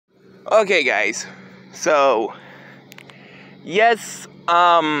Okay, guys. So, yes,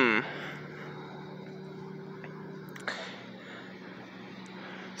 so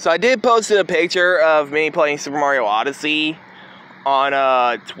I did post a picture of me playing Super Mario Odyssey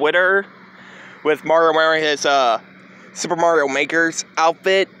on Twitter with Mario wearing his Super Mario Maker's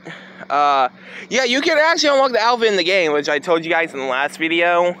outfit. Yeah, you can actually unlock the outfit in the game, which I told you guys in the last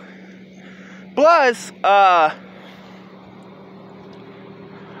video. Plus,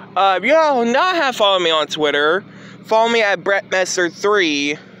 if you all not have followed me on Twitter, follow me at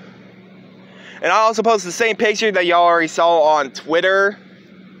BrettMester3. And I also post the same picture that y'all already saw on Twitter,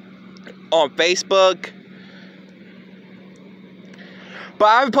 on Facebook. But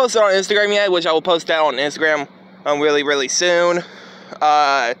I haven't posted on Instagram yet, which I will post that on Instagram really soon.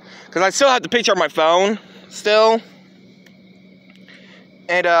 Because I still have the picture on my phone, still.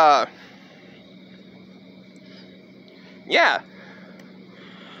 And, yeah.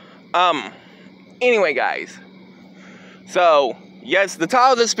 Anyway, guys. So, yes, the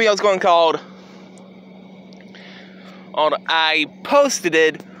title of this video is going called, I posted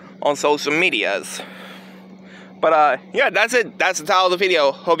it on social medias. But, yeah, that's it. That's the title of the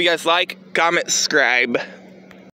video. Hope you guys like, comment, subscribe.